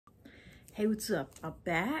Hey, what's up? I'm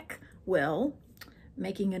back. Well,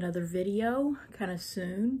 making another video kind of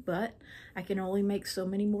soon, but I can only make so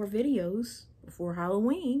many more videos before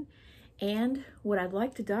Halloween. And what I'd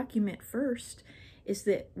like to document first is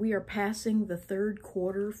that we are passing the third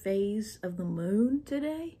quarter phase of the moon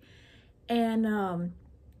today. And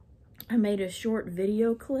I made a short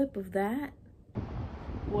video clip of that.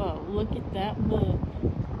 Whoa, look at that moon.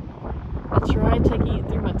 I tried taking it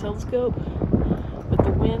through my telescope, but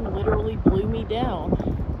the wind literally blew me down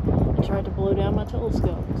and tried to blow down my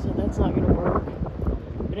telescope, so that's not going to work.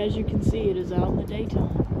 But as you can see, it is out in the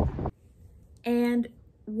daytime. And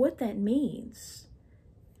what that means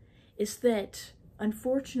is that,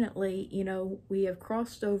 unfortunately, you know, we have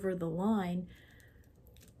crossed over the line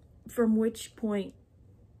from which point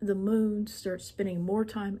the moon starts spending more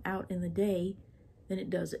time out in the day than it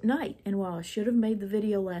does at night. And while I should have made the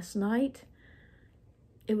video last night,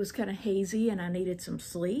 it was kind of hazy and I needed some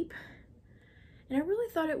sleep. And I really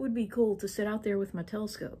thought it would be cool to sit out there with my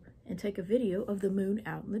telescope and take a video of the moon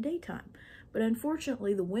out in the daytime. But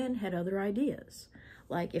unfortunately, the wind had other ideas.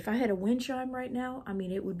 Like if I had a wind chime right now, I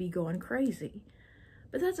mean, it would be going crazy.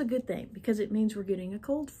 But that's a good thing because it means we're getting a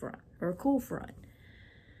cold front or a cool front.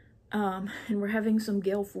 And we're having some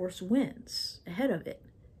gale force winds ahead of it.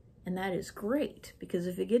 And that is great because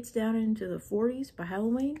if it gets down into the 40s by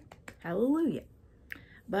Halloween, hallelujah.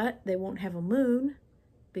 But they won't have a moon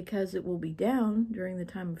because it will be down during the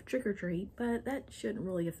time of trick-or-treat, but that shouldn't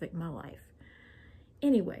really affect my life.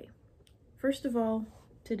 Anyway, first of all,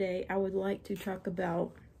 today I would like to talk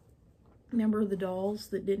about, remember the dolls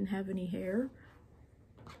that didn't have any hair?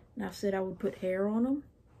 And I said I would put hair on them?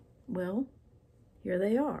 Well, here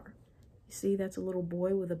they are. You see, that's a little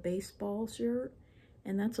boy with a baseball shirt,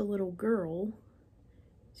 and that's a little girl.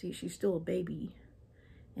 See, she's still a baby.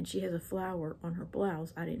 And she has a flower on her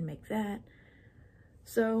blouse. I didn't make that.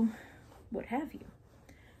 So, what have you.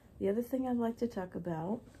 The other thing I'd like to talk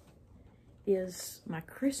about is my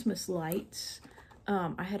Christmas lights.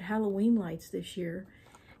 I had Halloween lights this year.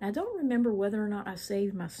 And I don't remember whether or not I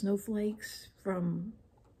saved my snowflakes from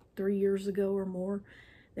 3 years ago or more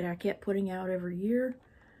that I kept putting out every year.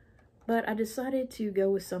 But I decided to go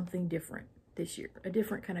with something different this year. A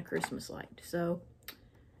different kind of Christmas light. So,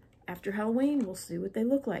 after Halloween, we'll see what they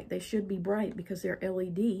look like. They should be bright because they're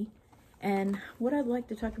LED. And what I'd like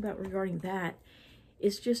to talk about regarding that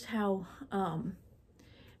is just how,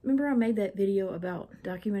 remember I made that video about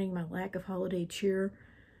documenting my lack of holiday cheer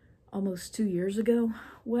almost 2 years ago?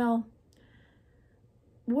 Well,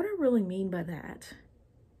 what I really mean by that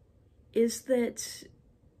is that,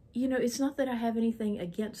 you know, it's not that I have anything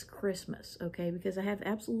against Christmas, okay? Because I have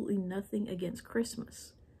absolutely nothing against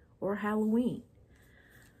Christmas or Halloween.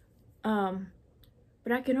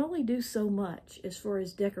 But I can only do so much as far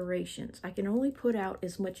as decorations. I can only put out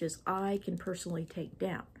as much as I can personally take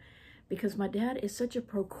down because my dad is such a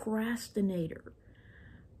procrastinator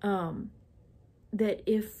that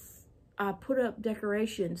if I put up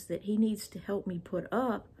decorations that he needs to help me put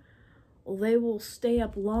up, well, they will stay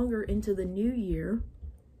up longer into the new year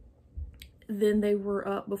than they were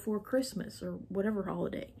up before Christmas or whatever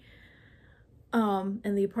holiday.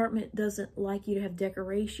 And the apartment doesn't like you to have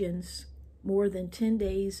decorations more than 10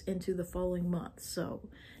 days into the following month. So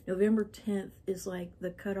November 10th is like the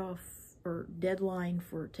cutoff or deadline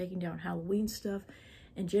for taking down Halloween stuff.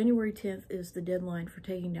 And January 10th is the deadline for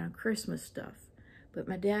taking down Christmas stuff. But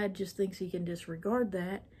my dad just thinks he can disregard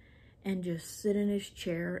that and just sit in his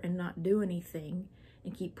chair and not do anything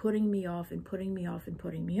and keep putting me off and putting me off and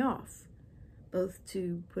putting me off. Both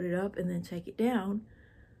to put it up and then take it down.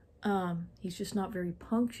 He's just not very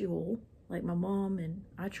punctual like my mom and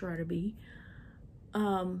I try to be.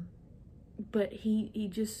 But he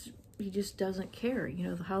just doesn't care. You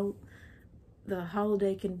know, the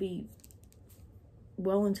holiday can be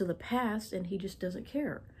well into the past and he just doesn't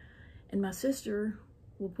care. And my sister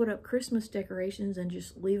will put up Christmas decorations and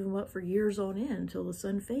just leave them up for years on end until the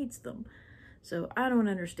sun fades them. So I don't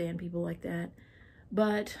understand people like that.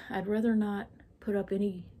 But I'd rather not put up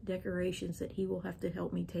any decorations that he will have to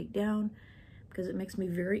help me take down because it makes me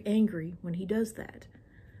very angry when he does that.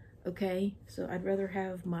 Okay, so I'd rather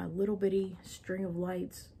have my little bitty string of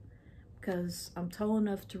lights because I'm tall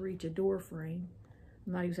enough to reach a door frame.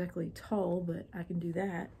 I'm not exactly tall, but I can do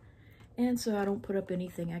that. And so I don't put up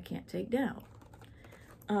anything I can't take down.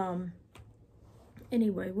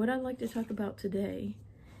 Anyway, what I'd like to talk about today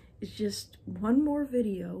is just one more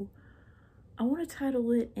video. I want to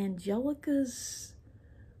title it Angelica's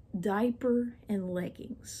Diaper and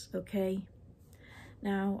Leggings, okay?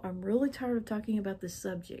 Now, I'm really tired of talking about this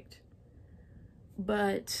subject,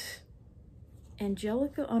 but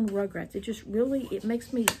Angelica on Rugrats, it just really, it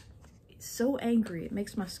makes me so angry. It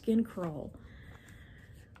makes my skin crawl.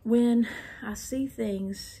 When I see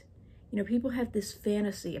things, you know, people have this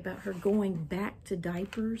fantasy about her going back to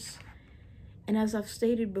diapers. And as I've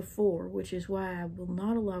stated before, which is why I will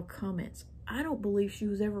not allow comments, I don't believe she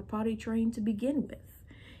was ever potty trained to begin with.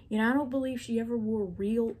 You know, I don't believe she ever wore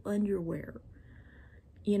real underwear,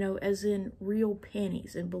 you know, as in real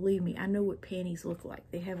panties. And believe me, I know what panties look like.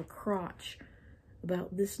 They have a crotch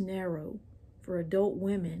about this narrow for adult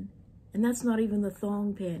women, and that's not even the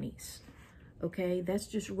thong panties, okay? That's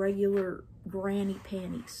just regular granny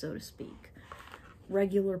panties, so to speak.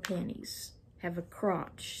 Regular panties have a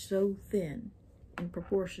crotch so thin in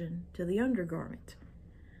proportion to the undergarment,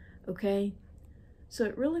 okay? So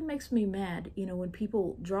it really makes me mad, you know, when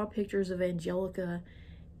people draw pictures of Angelica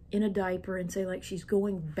in a diaper and say, like, she's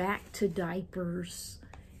going back to diapers,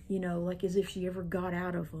 you know, like as if she ever got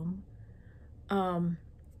out of them.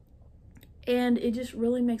 And it just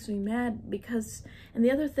really makes me mad because, and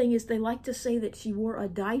the other thing is they like to say that she wore a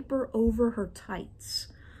diaper over her tights,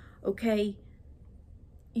 okay?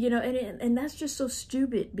 You know, and that's just so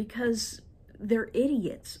stupid because they're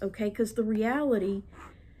idiots, okay? Because the reality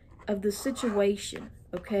of the situation,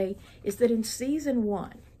 okay, is that in season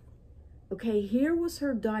 1, okay, here was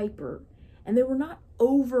her diaper, and they were not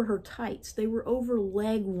over her tights, they were over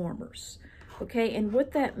leg warmers, okay? And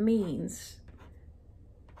what that means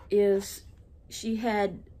is she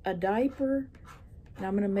had a diaper, and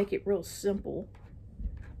I'm going to make it real simple,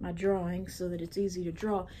 my drawing, so that it's easy to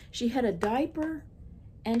draw. She had a diaper,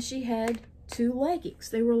 and she had 2 leggings.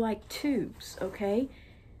 They were like tubes, okay?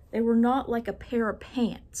 They were not like a pair of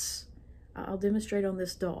pants. I'll demonstrate on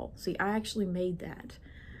this doll. See, I actually made that.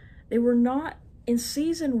 They were not, in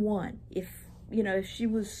season 1, if, you know, if she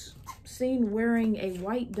was seen wearing a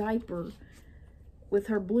white diaper with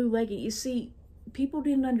her blue legging, you see, people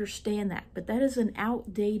didn't understand that, but that is an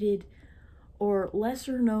outdated or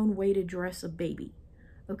lesser known way to dress a baby.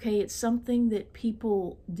 Okay, it's something that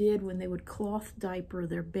people did when they would cloth diaper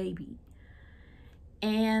their baby.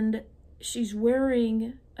 And she's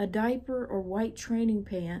wearing a diaper or white training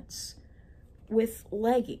pants with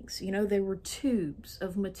leggings. You know, they were tubes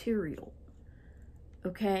of material.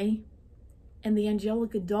 Okay? And the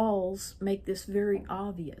Angelica dolls make this very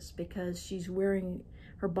obvious because she's wearing,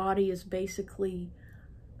 her body is basically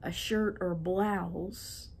a shirt or a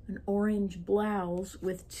blouse, an orange blouse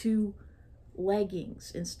with 2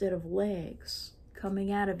 leggings instead of legs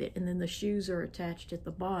coming out of it, and then the shoes are attached at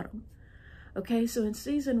the bottom. Okay, so in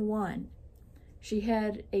season 1, she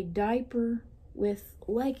had a diaper with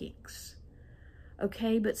leggings.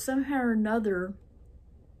 Okay, but somehow or another,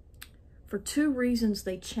 for 2 reasons,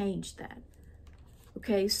 they changed that.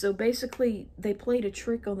 Okay, so basically, they played a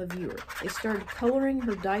trick on the viewer. They started coloring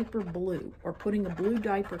her diaper blue, or putting a blue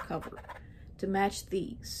diaper cover to match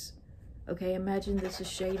these. Okay, imagine this is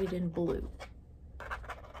shaded in blue.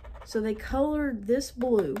 So they colored this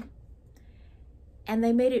blue, and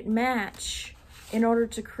they made it match in order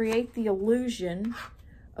to create the illusion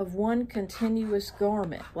of one continuous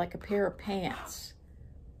garment, like a pair of pants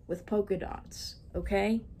with polka dots,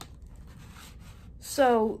 okay?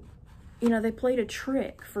 So, you know, they played a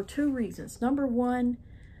trick for 2 reasons. Number 1,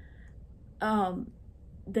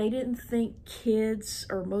 they didn't think kids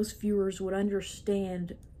or most viewers would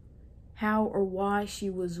understand how or why she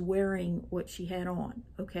was wearing what she had on,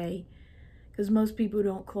 okay? Because most people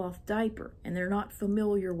don't cloth diaper, and they're not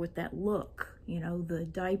familiar with that look, you know, the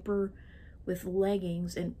diaper with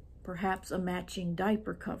leggings and perhaps a matching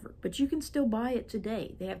diaper cover. But you can still buy it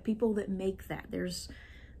today. They have people that make that. There's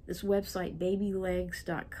this website,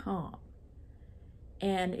 babylegs.com,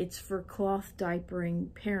 and it's for cloth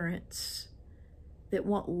diapering parents that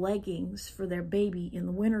want leggings for their baby in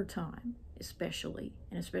the wintertime, especially,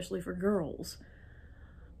 and especially for girls.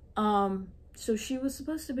 So she was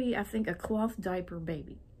supposed to be, I think, a cloth diaper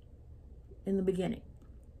baby in the beginning.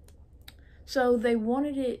 So they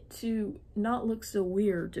wanted it to not look so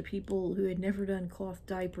weird to people who had never done cloth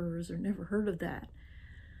diapers or never heard of that.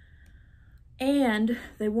 And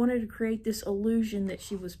they wanted to create this illusion that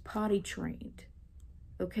she was potty trained,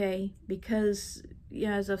 okay? Because,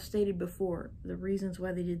 yeah, as I've stated before, the reasons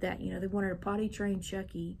why they did that, you know, they wanted a potty trained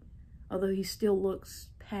Chucky, although he still looks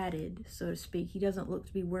padded, so to speak. He doesn't look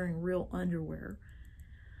to be wearing real underwear.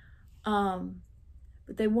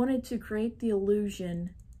 But they wanted to create the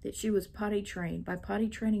illusion that she was potty trained by potty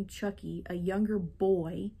training Chucky, a younger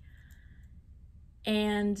boy,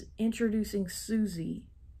 and introducing Susie,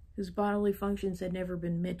 whose bodily functions had never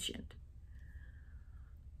been mentioned.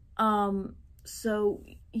 So,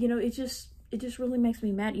 you know, it just really makes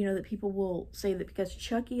me mad, you know, that people will say that because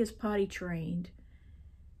Chucky is potty trained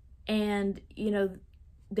and, you know,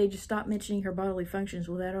 they just stop mentioning her bodily functions.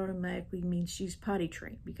 Well, that automatically means she's potty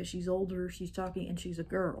trained because she's older, she's talking, and she's a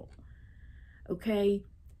girl. Okay?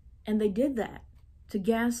 And they did that to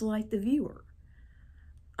gaslight the viewer.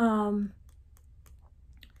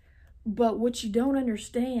 But what you don't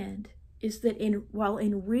understand is that while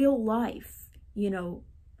in real life, you know,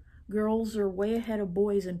 girls are way ahead of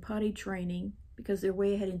boys in potty training because they're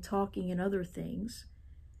way ahead in talking and other things,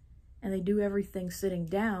 and they do everything sitting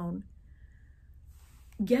down.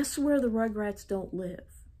 Guess where the Rugrats don't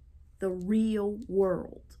live? The real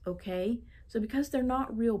world, okay? So because they're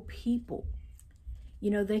not real people, you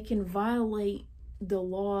know, they can violate the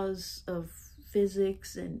laws of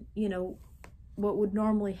physics and, you know, what would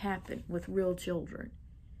normally happen with real children.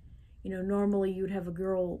 You know, normally you'd have a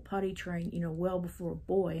girl potty trained, you know, well before a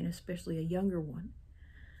boy, and especially a younger one.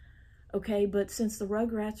 Okay, but since the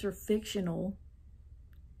Rugrats are fictional,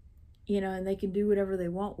 you know, and they can do whatever they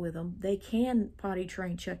want with them, they can potty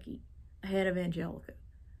train Chucky ahead of Angelica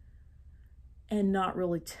and not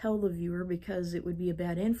really tell the viewer because it would be a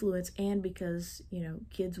bad influence, and because, you know,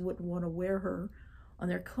 kids wouldn't want to wear her on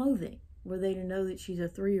their clothing were they to know that she's a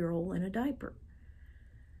 3-year-old in a diaper.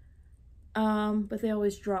 But they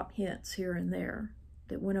always drop hints here and there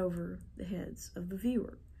that went over the heads of the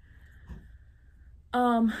viewer.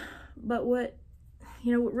 But what,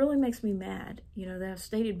 you know, what really makes me mad, you know, that I've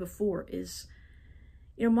stated before is,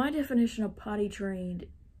 you know, my definition of potty trained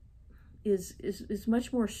is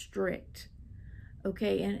much more strict.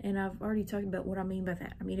 Okay, and I've already talked about what I mean by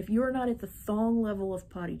that. I mean, if you are not at the Thong level of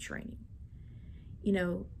potty training, you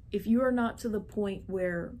know, if you are not to the point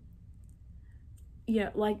where, you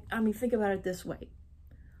know, like, I mean, think about it this way.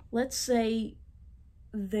 Let's say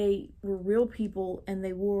they were real people and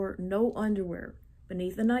they wore no underwear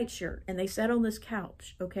beneath a nightshirt and they sat on this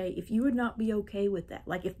couch, okay? If you would not be okay with that,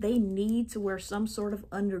 like if they need to wear some sort of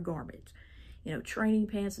undergarment, you know, training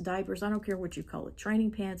pants, diapers, I don't care what you call it,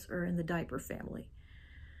 training pants are in the diaper family.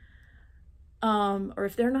 Or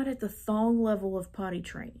if they're not at the Thong level of potty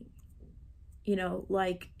training, you know,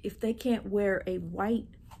 like if they can't wear a white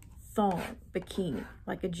thong bikini,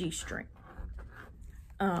 like a G-string.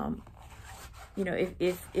 You know,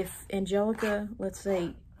 if Angelica, let's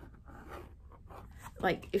say,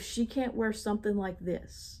 like if she can't wear something like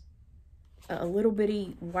this, a little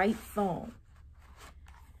bitty white thong,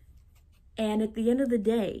 and at the end of the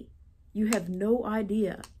day, you have no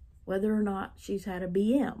idea whether or not she's had a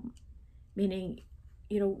BM, meaning,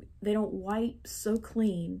 you know, they don't wipe so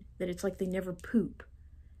clean that it's like they never poop,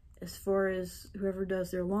 as far as whoever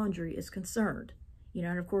does their laundry is concerned. You know,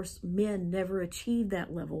 and of course, men never achieve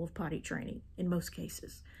that level of potty training in most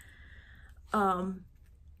cases. So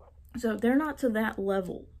if they're not to that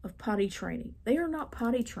level of potty training, they are not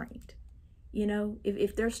potty trained. You know,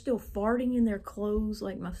 if they're still farting in their clothes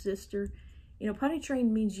like my sister, you know, potty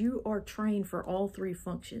trained means you are trained for all 3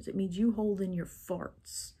 functions. It means you hold in your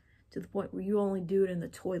farts to the point where you only do it in the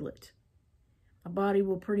toilet. My body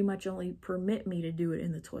will pretty much only permit me to do it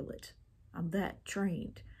in the toilet. I'm that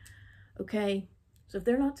trained. Okay? So if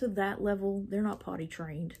they're not to that level, they're not potty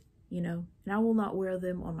trained, you know. And I will not wear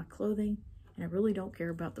them on my clothing, and I really don't care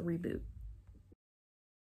about the reboot.